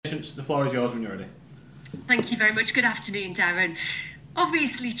questions. The floor is yours when you're ready. Thank you very much. Good afternoon, Darren.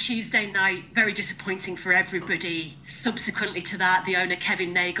 Obviously, Tuesday night, very disappointing for everybody. Subsequently to that, the owner,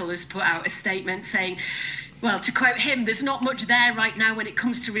 Kevin Nagel, has put out a statement saying, well, to quote him, there's not much there right now when it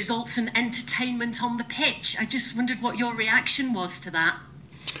comes to results and entertainment on the pitch. I just wondered what your reaction was to that.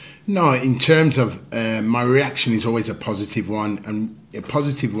 No, in terms of my reaction is always a positive one, and a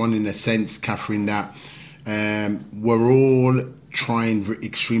positive one in a sense, Catherine, that we're all trying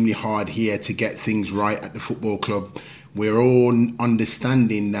extremely hard here to get things right at the football club. We're all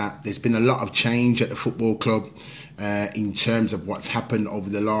understanding that there's been a lot of change at the football club in terms of what's happened over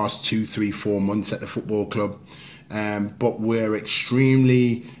the last 2, 3, 4 months at the football club. But we're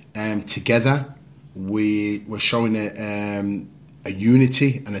extremely together. We're showing a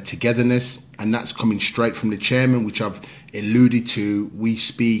unity and a togetherness, and that's coming straight from the chairman, which I've alluded to. We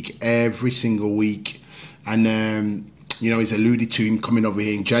speak every single week, and he's alluded to him coming over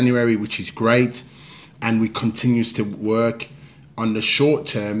here in January, which is great. And we continues to work on the short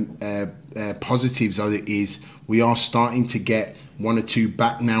term positives of it is we are starting to get 1 or 2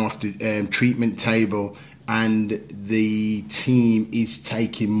 back now off the treatment table, and the team is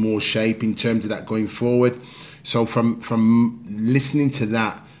taking more shape in terms of that going forward. So from listening to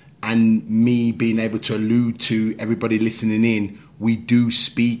that and me being able to allude to everybody listening in, we do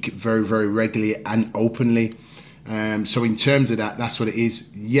speak very, very regularly and openly. So in terms of that, that's what it is.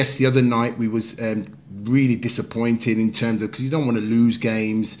 Yes, the other night we was really disappointed in terms of, because you don't want to lose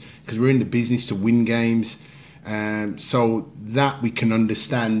games, because we're in the business to win games. So that we can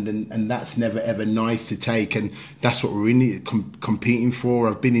understand, and that's never ever nice to take, and that's what we're in it competing for.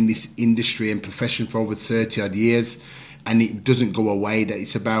 I've been in this industry and profession for over 30 odd years, and it doesn't go away. That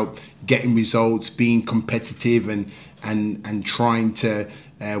it's about getting results, being competitive, and trying to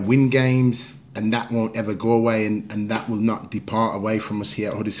win games, and that won't ever go away, and that will not depart away from us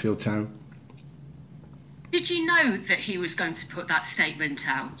here at Huddersfield Town. Did you know that he was going to put that statement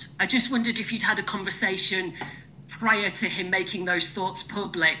out? I just wondered if you'd had a conversation prior to him making those thoughts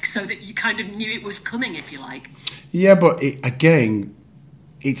public, so that you kind of knew it was coming, if you like. Yeah, but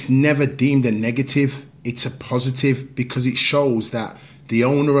it's never deemed a negative. It's a positive, because it shows that the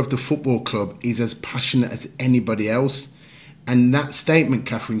owner of the football club is as passionate as anybody else. And that statement,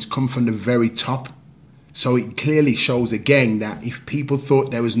 Catherine's come from the very top. So it clearly shows again that if people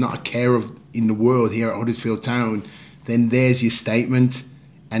thought there was not a care in the world here at Huddersfield Town, then there's your statement,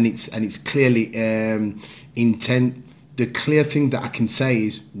 and it's clearly intent. The clear thing that I can say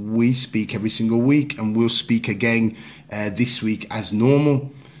is we speak every single week, and we'll speak again this week as normal,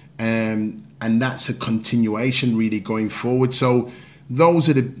 and that's a continuation really going forward. So those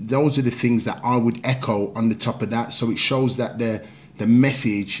are the things that I would echo on the top of that. So it shows that the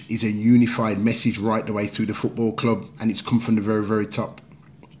message is a unified message right the way through the football club, and it's come from the very, very top.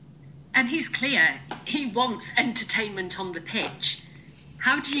 And he's clear, he wants entertainment on the pitch.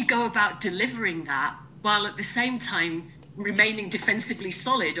 How do you go about delivering that while at the same time remaining defensively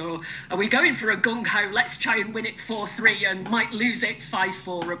solid? Or are we going for a gung-ho, let's try and win it 4-3 and might lose it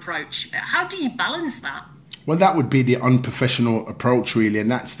 5-4 approach? How do you balance that? Well, that would be the unprofessional approach, really,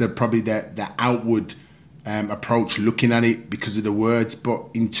 and that's probably the outward approach looking at it because of the words. But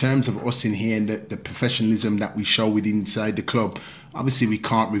in terms of us in here and the professionalism that we show within inside the club, obviously we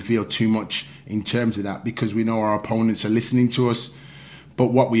can't reveal too much in terms of that, because we know our opponents are listening to us. But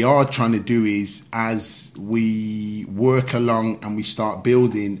what we are trying to do is, as we work along and we start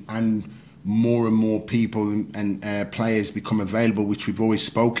building, and more people and players become available, which we've always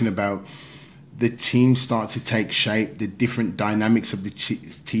spoken about, the team starts to take shape, the different dynamics of the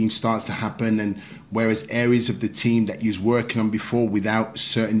team starts to happen, and whereas areas of the team that you was working on before without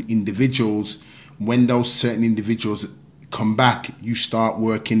certain individuals, when those certain individuals come back, you start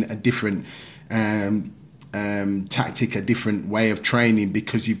working a different tactic, a different way of training,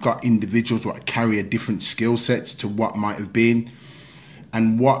 because you've got individuals that carry a different skill sets to what might have been.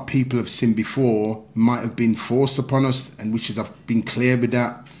 And what people have seen before might have been forced upon us, and which is, I've been clear with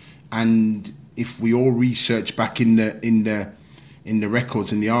that. And if we all research back in the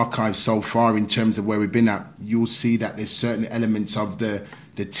records, in the archives so far, in terms of where we've been at, you'll see that there's certain elements of the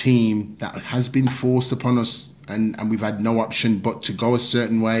team that has been forced upon us, and we've had no option but to go a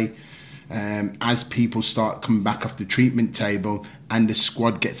certain way. As people start coming back off the treatment table and the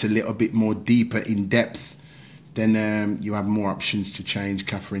squad gets a little bit more deeper in depth, then you have more options to change,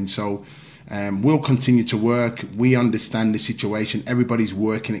 Catherine. So we'll continue to work. We understand the situation. Everybody's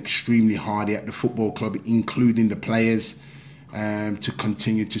working extremely hard at the football club, including the players, to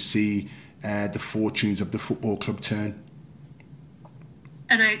continue to see the fortunes of the football club turn.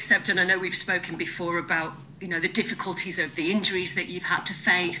 And I accept, and I know we've spoken before about the difficulties of the injuries that you've had to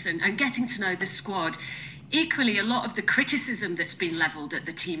face and getting to know the squad. Equally, a lot of the criticism that's been levelled at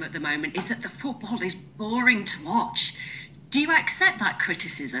the team at the moment is that the football is boring to watch. Do you accept that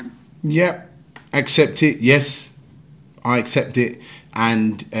criticism? Yeah, accept it. Yes, I accept it.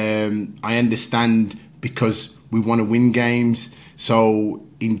 And I understand, because we want to win games. So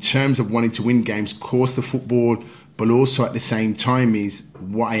in terms of wanting to win games, of course the football, but also at the same time is,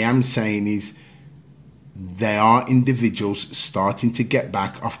 what I am saying is, there are individuals starting to get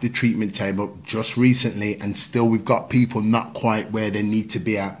back off the treatment table just recently, and still we've got people not quite where they need to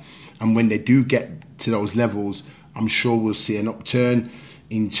be at. And when they do get to those levels, I'm sure we'll see an upturn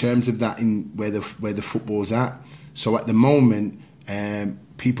in terms of that, in where the football's at. So at the moment,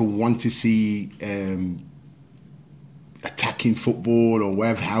 people want to see attacking football,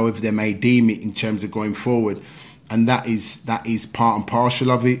 or however they may deem it, in terms of going forward, and that is part and parcel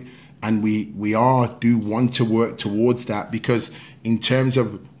of it. And we do want to work towards that, because in terms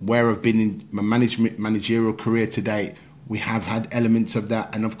of where I've been in my managerial career to date, we have had elements of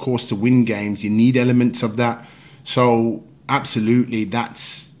that. And of course, to win games, you need elements of that. So absolutely,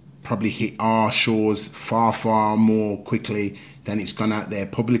 that's probably hit our shores far, far more quickly than it's gone out there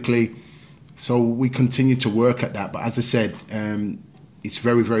publicly. So we continue to work at that. But as I said, it's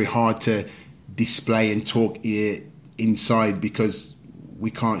very, very hard to display and talk here inside, because we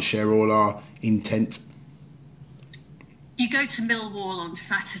can't share all our intent. You go to Millwall on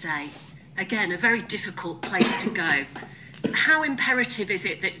Saturday. Again, a very difficult place to go. How imperative is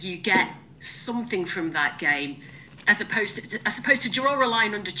it that you get something from that game, as opposed to draw a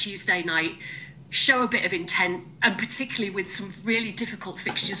line under Tuesday night, show a bit of intent, and particularly with some really difficult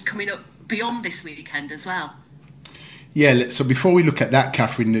fixtures coming up beyond this weekend as well? Yeah, so before we look at that,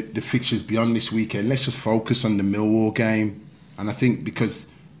 Catherine, the fixtures beyond this weekend, let's just focus on the Millwall game. And I think, because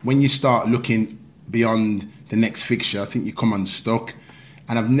when you start looking beyond the next fixture, I think you come unstuck.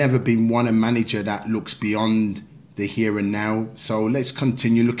 And I've never been a manager that looks beyond the here and now. So let's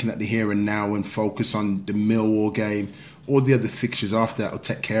continue looking at the here and now and focus on the Millwall game. All the other fixtures after that will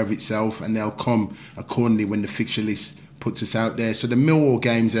take care of itself, and they'll come accordingly when the fixture list puts us out there. So the Millwall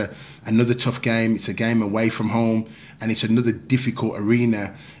game's another tough game. It's a game away from home, and it's another difficult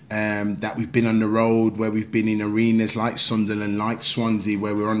arena that we've been on the road, where we've been in arenas like Sunderland, like Swansea,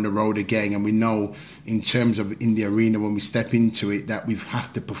 where we're on the road again, and we know in terms of in the arena when we step into it that we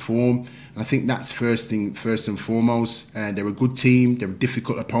have to perform. And I think that's first and foremost. They're a good team, they're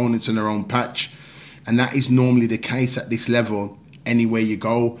difficult opponents on their own patch, and that is normally the case at this level. Anywhere you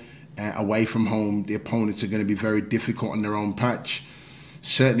go away from home, the opponents are going to be very difficult on their own patch.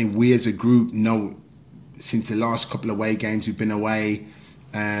 Certainly we as a group know, since the last couple of away games we've been away,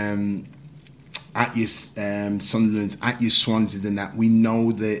 at your Sunderland, at your Swansea, and that we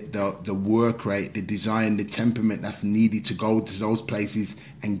know the work rate, the design, the temperament that's needed to go to those places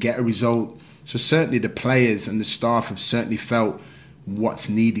and get a result. So certainly the players and the staff have certainly felt what's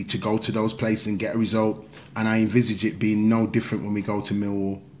needed to go to those places and get a result, and I envisage it being no different when we go to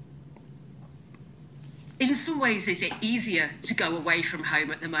Millwall. In some ways, is it easier to go away from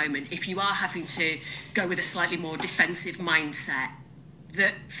home at the moment if you are having to go with a slightly more defensive mindset,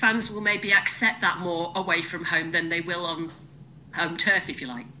 that fans will maybe accept that more away from home than they will on home turf, if you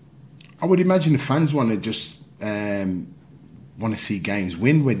like? I would imagine the fans want to just want to see games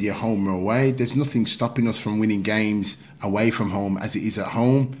win, whether you're home or away. There's nothing stopping us from winning games away from home as it is at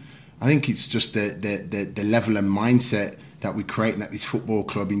home. I think it's just the level and mindset that we're creating at this football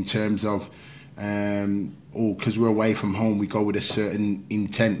club, in terms of because we're away from home, we go with a certain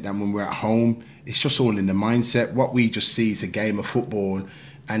intent, than when we're at home. It's just all in the mindset. What we just see is a game of football,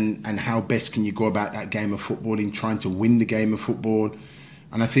 and how best can you go about that game of football in trying to win the game of football.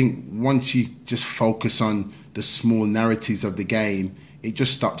 And I think once you just focus on the small narratives of the game, it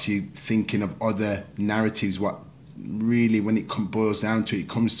just stops you thinking of other narratives. What really, when it boils down to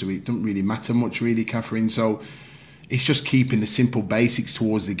it, it doesn't really matter much, really, Catherine. So it's just keeping the simple basics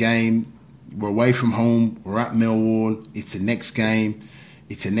towards the game. We're away from home, we're at Millwall, it's the next game,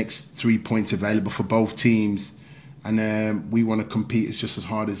 it's the next 3 points available for both teams, and we want to compete just as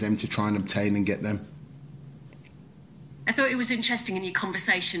hard as them to try and obtain and get them. I thought it was interesting in your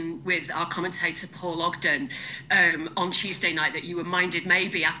conversation with our commentator Paul Ogden on Tuesday night that you were minded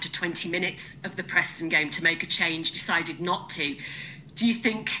maybe after 20 minutes of the Preston game to make a change, decided not to. Do you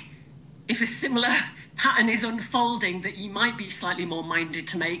think if a similar pattern is unfolding that you might be slightly more minded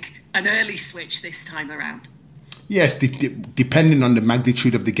to make an early switch this time around? Yes, depending on the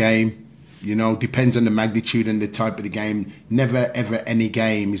magnitude of the game, depends on the magnitude and the type of the game. Never ever any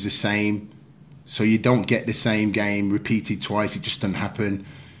game is the same, so you don't get the same game repeated twice. It just doesn't happen.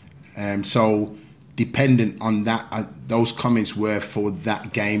 So dependent on that. Those comments were for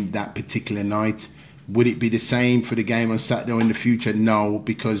that game, that particular night. Would it be the same for the game on Saturday or in the future? No,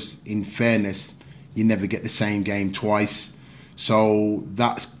 because in fairness, you never get the same game twice. So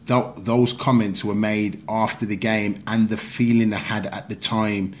those comments were made after the game, and the feeling I had at the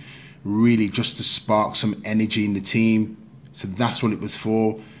time, really just to spark some energy in the team. So that's what it was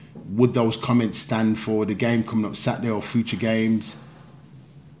for. Would those comments stand for the game coming up Saturday or future games?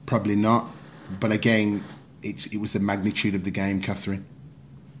 Probably not. But again, it was the magnitude of the game, Catherine.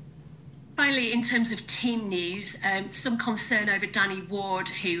 Finally, in terms of team news, some concern over Danny Ward,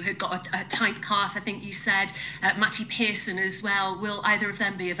 who had got a tight calf, I think you said, Matty Pearson as well. Will either of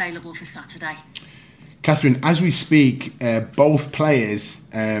them be available for Saturday? Catherine, as we speak, both players,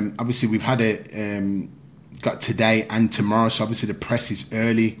 obviously we've had got today and tomorrow, so obviously the press is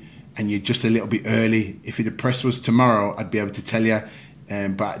early and you're just a little bit early. If the press was tomorrow, I'd be able to tell you.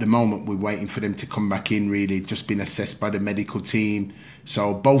 But at the moment, we're waiting for them to come back in, really, just been assessed by the medical team.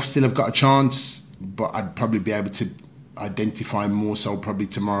 So both still have got a chance, but I'd probably be able to identify more so probably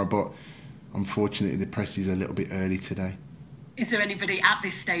tomorrow. But unfortunately, the press is a little bit early today. Is there anybody at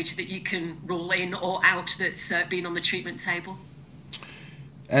this stage that you can rule in or out that's been on the treatment table?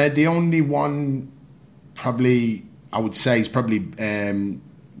 The only one probably, I would say, is probably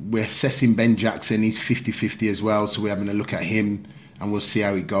we're assessing Ben Jackson. He's 50-50 as well, so we're having a look at him. And we'll see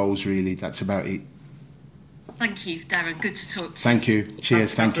how it goes, really. That's about it. Thank you, Darren. Good to talk to you. Thank you.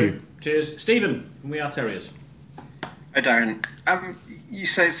 Cheers. Thank you. Cheers. Stephen, We Are Terriers. Hi, Darren. You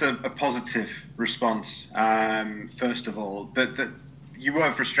say it's a positive response, first of all, but that you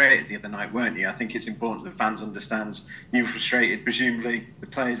were frustrated the other night, weren't you? I think it's important that fans understand you were frustrated. Presumably, the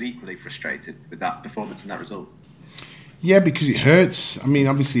players equally frustrated with that performance and that result. Yeah, because it hurts. I mean,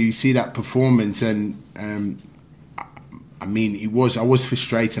 obviously, you see that performance and... I mean, I was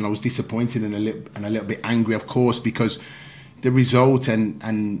frustrated, I was disappointed and a little bit angry, of course, because the result and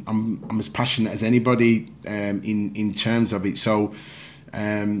I'm as passionate as anybody in terms of it. So,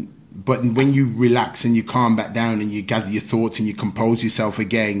 but when you relax and you calm back down and you gather your thoughts and you compose yourself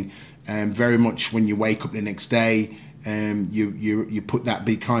again, very much when you wake up the next day, you put that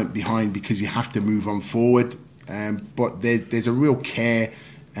behind because you have to move on forward. But there's a real care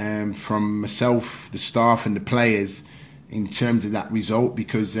from myself, the staff, and the players in terms of that result,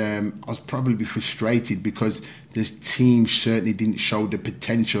 because I was probably frustrated because this team certainly didn't show the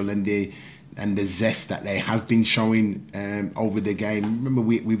potential and the zest that they have been showing over the game. Remember,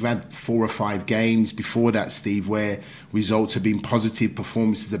 we've had 4 or 5 games before that, Steve, where results have been positive,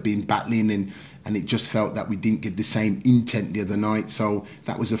 performances have been battling, and it just felt that we didn't give the same intent the other night. So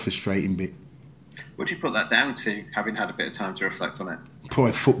that was a frustrating bit. What do you put that down to, having had a bit of time to reflect on it?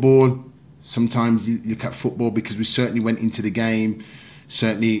 Poor football. Sometimes you look at football, because we certainly went into the game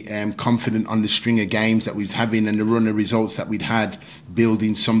certainly confident on the string of games that we was having and the run of results that we'd had,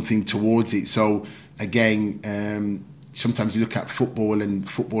 building something towards it. So again, sometimes you look at football, and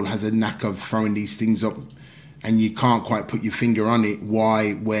football has a knack of throwing these things up and you can't quite put your finger on it,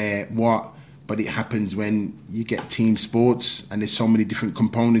 why, where, what, but it happens when you get team sports and there's so many different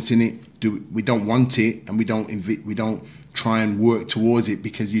components in it. We don't want it, and we don't try and work towards it,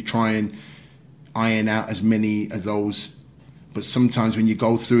 because you try and iron out as many of those. But sometimes when you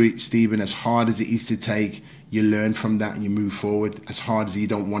go through it, Stephen, as hard as it is to take, you learn from that and you move forward. As hard as you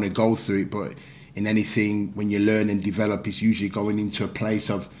don't want to go through it, but in anything, when you learn and develop, it's usually going into a place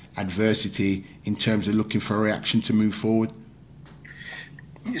of adversity in terms of looking for a reaction to move forward.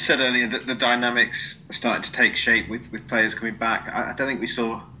 You said earlier that the dynamics are starting to take shape with players coming back. I don't think we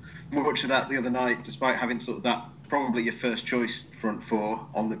saw much of that the other night, despite having sort of that probably your first choice front four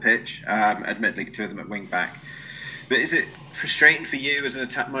on the pitch, admittedly 2 of them at wing back. But is it frustrating for you as an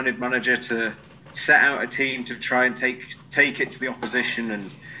attack-minded manager to set out a team to try and take it to the opposition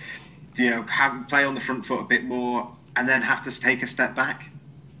and, you know, play on the front foot a bit more, and then have to take a step back?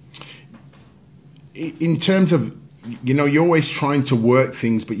 In terms of, you know, you're always trying to work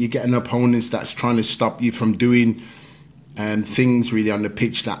things, but you get an opponent that's trying to stop you from doing things really on the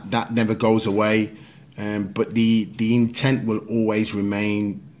pitch. That never goes away. But the intent will always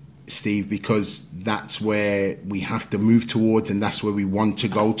remain, Steve, because that's where we have to move towards, and that's where we want to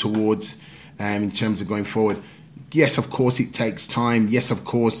go towards in terms of going forward. Yes, of course it takes time. Yes, of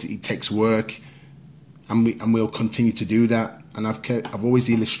course it takes work, and we'll continue to do that. And I've always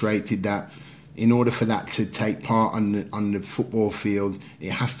illustrated that in order for that to take part on the football field,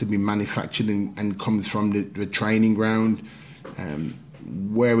 it has to be manufactured and comes from the training ground.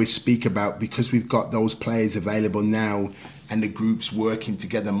 Where we speak about, because we've got those players available now and the groups working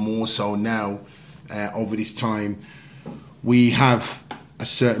together more so now over this time, we have a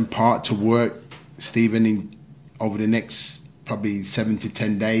certain part to work Stephen, over the next probably 7 to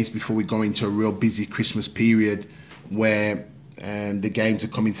 10 days before we go into a real busy Christmas period where the games are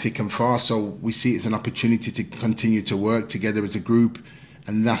coming thick and fast. So we see it as an opportunity to continue to work together as a group,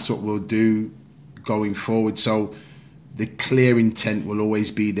 and that's what we'll do going forward. So the clear intent will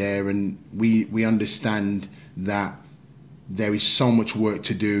always be there, and we understand that there is so much work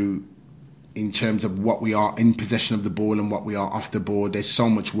to do in terms of what we are in possession of the ball and what we are off the ball. There's so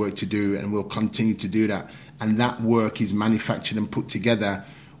much work to do, and we'll continue to do that. And that work is manufactured and put together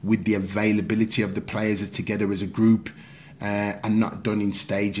with the availability of the players as together as a group, and not done in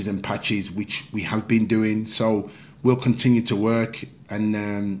stages and patches, which we have been doing. So we'll continue to work, and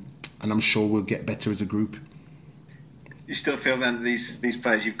I'm sure we'll get better as a group. You still feel then that these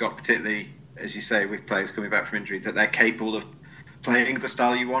players you've got, particularly as you say with players coming back from injury, that they're capable of playing the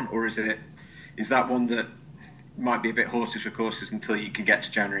style you want, or is that one that might be a bit horses for courses until you can get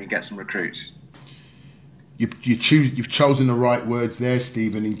to January and get some recruits? You've chosen the right words there,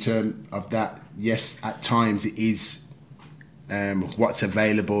 Stephen, in terms of that. Yes, at times it is what's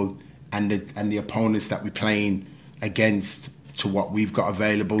available and the opponents that we're playing against to what we've got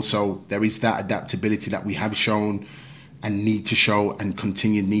available. So there is that adaptability that we have shown and need to show and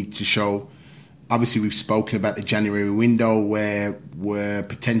need to show. Obviously, we've spoken about the January window where we're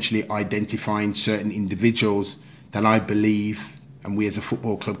potentially identifying certain individuals that I believe, and we as a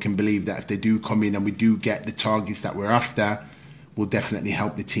football club can believe, that if they do come in and we do get the targets that we're after, will definitely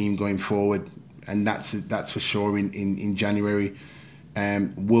help the team going forward. And that's for sure in January.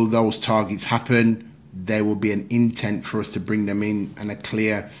 Will those targets happen? There will be an intent for us to bring them in and a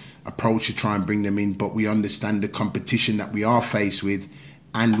clear approach to try and bring them in. But we understand the competition that we are faced with.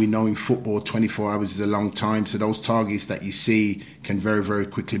 And we know in football, 24 hours is a long time. So those targets that you see can very, very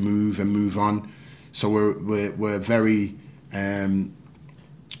quickly move on. So we're very we'll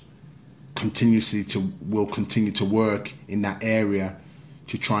continue to work in that area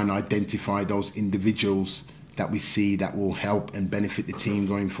to try and identify those individuals that we see that will help and benefit the team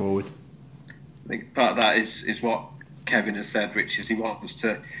going forward. I think part of that is what Kevin has said, which is he wants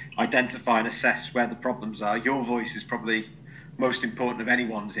to identify and assess where the problems are. Your voice is probably most important of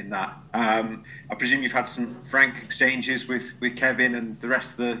anyone's in that. I presume you've had some frank exchanges with Kevin and the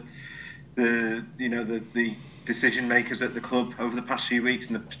rest of the decision makers at the club over the past few weeks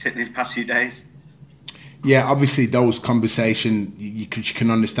and particularly the past few days. Yeah, obviously those conversations you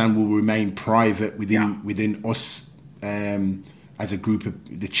can understand will remain private within us as a group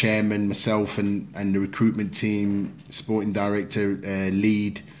of the chairman, myself, and the recruitment team, sporting director,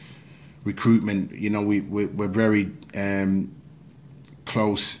 lead recruitment. You know, we're very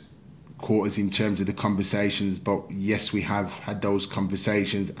close quarters in terms of the conversations, but yes, we have had those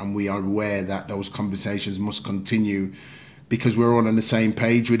conversations, and we are aware that those conversations must continue because we're all on the same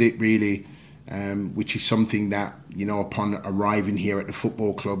page with it, really, which is something that, you know, upon arriving here at the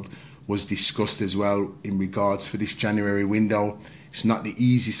football club was discussed as well in regards for this January window. It's not the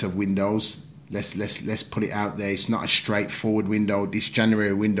easiest of windows. Let's put it out there. It's not a straightforward window. This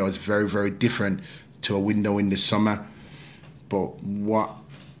January window is very, very different to a window in the summer. But what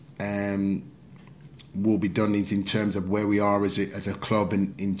will be done is in terms of where we are as a club,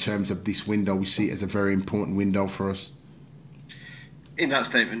 and in terms of this window, we see it as a very important window for us. In that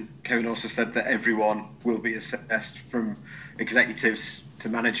statement, Kevin also said that everyone will be assessed, from executives to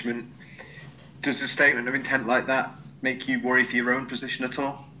management. Does a statement of intent like that make you worry for your own position at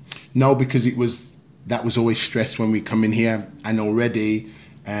all? No, because that was always stressed when we come in here, and already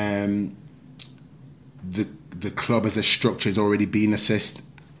the club as a structure has already been assessed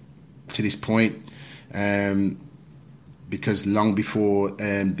to this point, because long before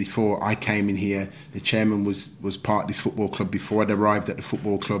I came in here, the chairman was part of this football club before I'd arrived at the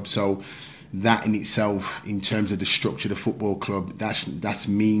football club. So that in itself, in terms of the structure of the football club, that's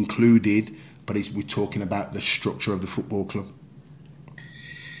me included, but we're talking about the structure of the football club.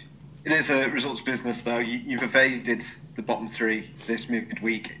 It is a results business, though. You've evaded the bottom three this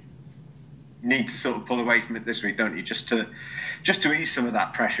midweek. Need to sort of pull away from it this week, don't you? Just to ease some of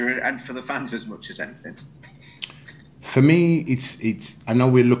that pressure, and for the fans as much as anything. For me, it's. I know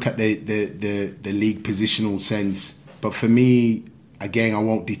we look at the league positional sense, but for me, again, I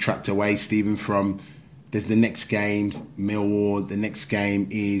won't detract away, Stephen, from there's the next games, Millwall. The next game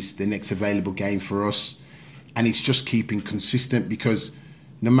is the next available game for us, and it's just keeping consistent, because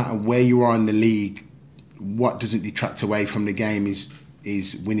no matter where you are in the league, what doesn't detract away from the game is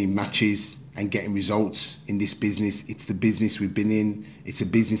winning matches and getting results in this business. It's the business we've been in. It's a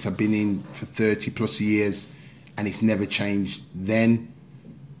business I've been in for 30 plus years, and it's never changed then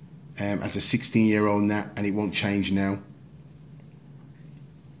as a 16-year-old now, and it won't change now.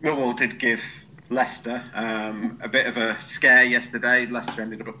 Millwall did give Leicester. A bit of a scare yesterday. Leicester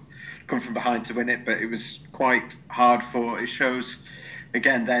ended up coming from behind to win it, but it was quite hard fought. It shows,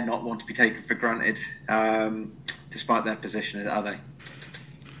 again, they're not one to be taken for granted, despite their position, are they?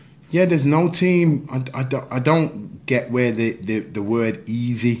 Yeah, there's no team. I don't get where the word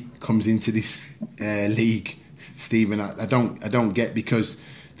easy comes into this league, Stephen. I don't get, because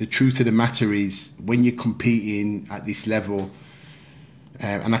the truth of the matter is, when you're competing at this level,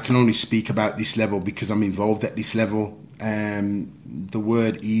 and I can only speak about this level because I'm involved at this level, the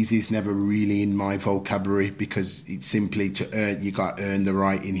word easy is never really in my vocabulary, because it's simply to earn. You got to earn the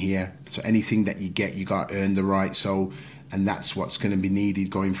right in here. So anything that you get, you got to earn the right. And that's what's going to be needed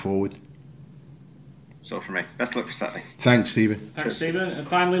going forward. So for me, best of luck for Saturday. Thanks, Stephen. Thanks, Stephen. And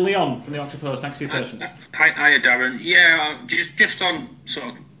finally, Leon from the Oxford Post. Thanks for your patience. Hiya, Darren. Yeah, just on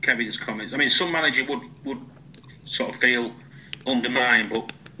sort of Kevin's comments. I mean, some manager would sort of feel undermined,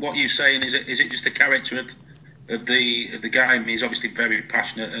 but what you're saying is it just the character of the guy? I mean, he's obviously very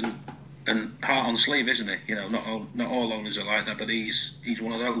passionate and heart on sleeve, isn't he? You know, not all owners are like that, but he's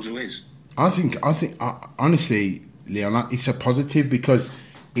one of those who is. I think honestly, Leon, it's a positive, because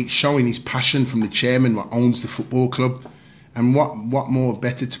it's showing his passion from the chairman, what owns the football club, and what more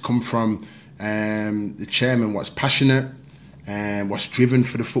better to come from the chairman, what's passionate and what's driven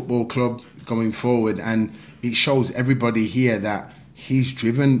for the football club going forward. And it shows everybody here that he's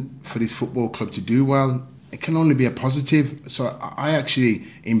driven for this football club to do well. It can only be a positive. So I actually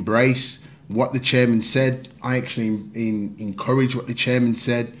embrace what the chairman said. I actually encourage what the chairman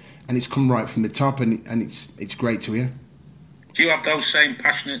said, and it's come right from the top, and it's great to hear. Do you have those same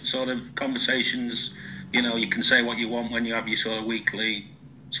passionate sort of conversations? You know, you can say what you want when you have your sort of weekly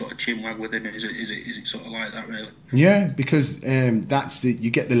sort of chinwag with him. Is it sort of like that, really? Yeah, because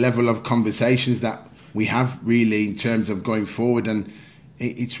you get the level of conversations that we have really in terms of going forward, and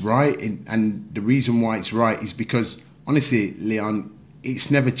it's right. And the reason why it's right is because, honestly, Leon, it's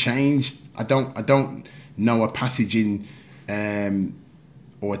never changed. I don't know a passage in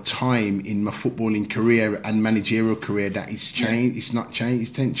or a time in my footballing career and managerial career that it's changed. It's not changed.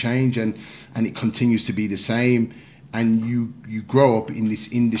 It didn't change, and it continues to be the same. And you grow up in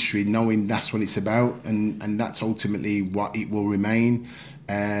this industry knowing that's what it's about, and that's ultimately what it will remain.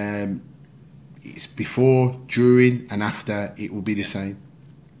 It's before, during, and after. It will be the same.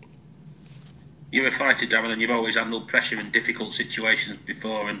 You're a fighter, Darren, and you've always handled pressure in difficult situations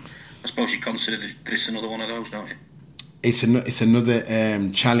before, and I suppose you consider this another one of those, don't you? It's another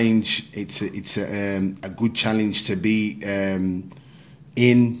challenge. It's a good challenge to be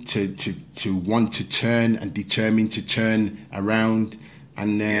in, to want to turn and determined to turn around,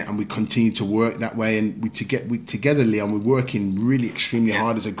 and we continue to work that way. And we together, Leon, we're working really extremely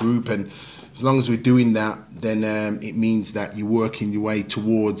hard as a group, and as long as we're doing that, then it means that you're working your way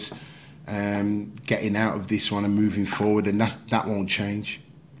towards getting out of this one and moving forward, and that won't change.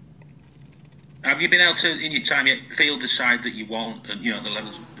 Have you been able to, in your time, yet feel the side that you want, and the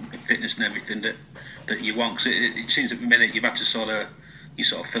levels of fitness and everything that you want? Because it seems at the minute you've had to you're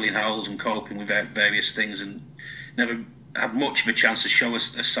sort of filling holes and coping with various things, and never had much of a chance to show a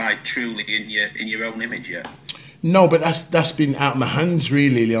side truly in your own image yet. No, but that's been out of my hands,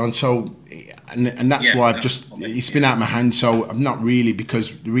 really, Leon. So, and that's why it's been out of my hands. So I'm not really,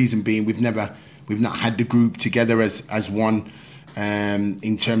 because the reason being we've not had the group together as one.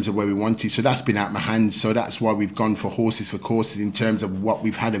 In terms of where we wanted, so that's been out of my hands. So that's why we've gone for horses for courses in terms of what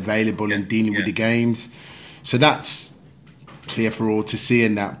we've had available and dealing with the games. So that's clear for all to see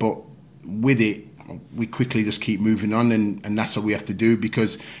in that. But with it, we quickly just keep moving on, and that's what we have to do,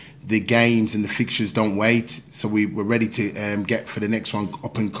 because the games and the fixtures don't wait. So we're ready to get for the next one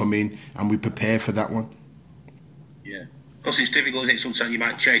up and come in, and we prepare for that one. Yeah. Plus, it's difficult, isn't it? Sometimes you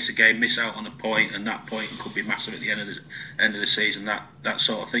might chase a game, miss out on a point, and that point could be massive at the end of the season. That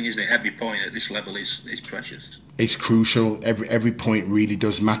sort of thing, isn't it? Every point at this level is precious. It's crucial. Every point really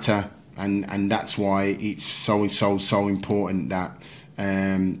does matter, and that's why it's so important that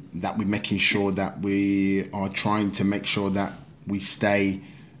we're making sure that we are trying to make sure that we stay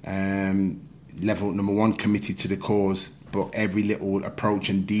level number one, committed to the cause, but every little approach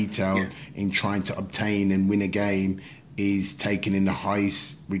and detail in trying to obtain and win a game is taken in the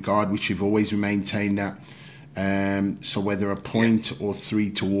highest regard, which we've always maintained that. So whether a point or three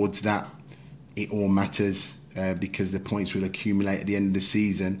towards that, it all matters, because the points will accumulate at the end of the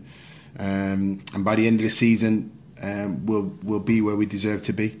season, and by the end of the season, we'll be where we deserve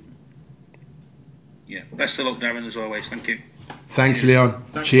to be. Yeah, best of luck, Darren, as always. Thank you. Thanks, Leon.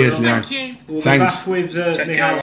 Cheers, Leon. Thank you. We'll Thanks. be back with Michal.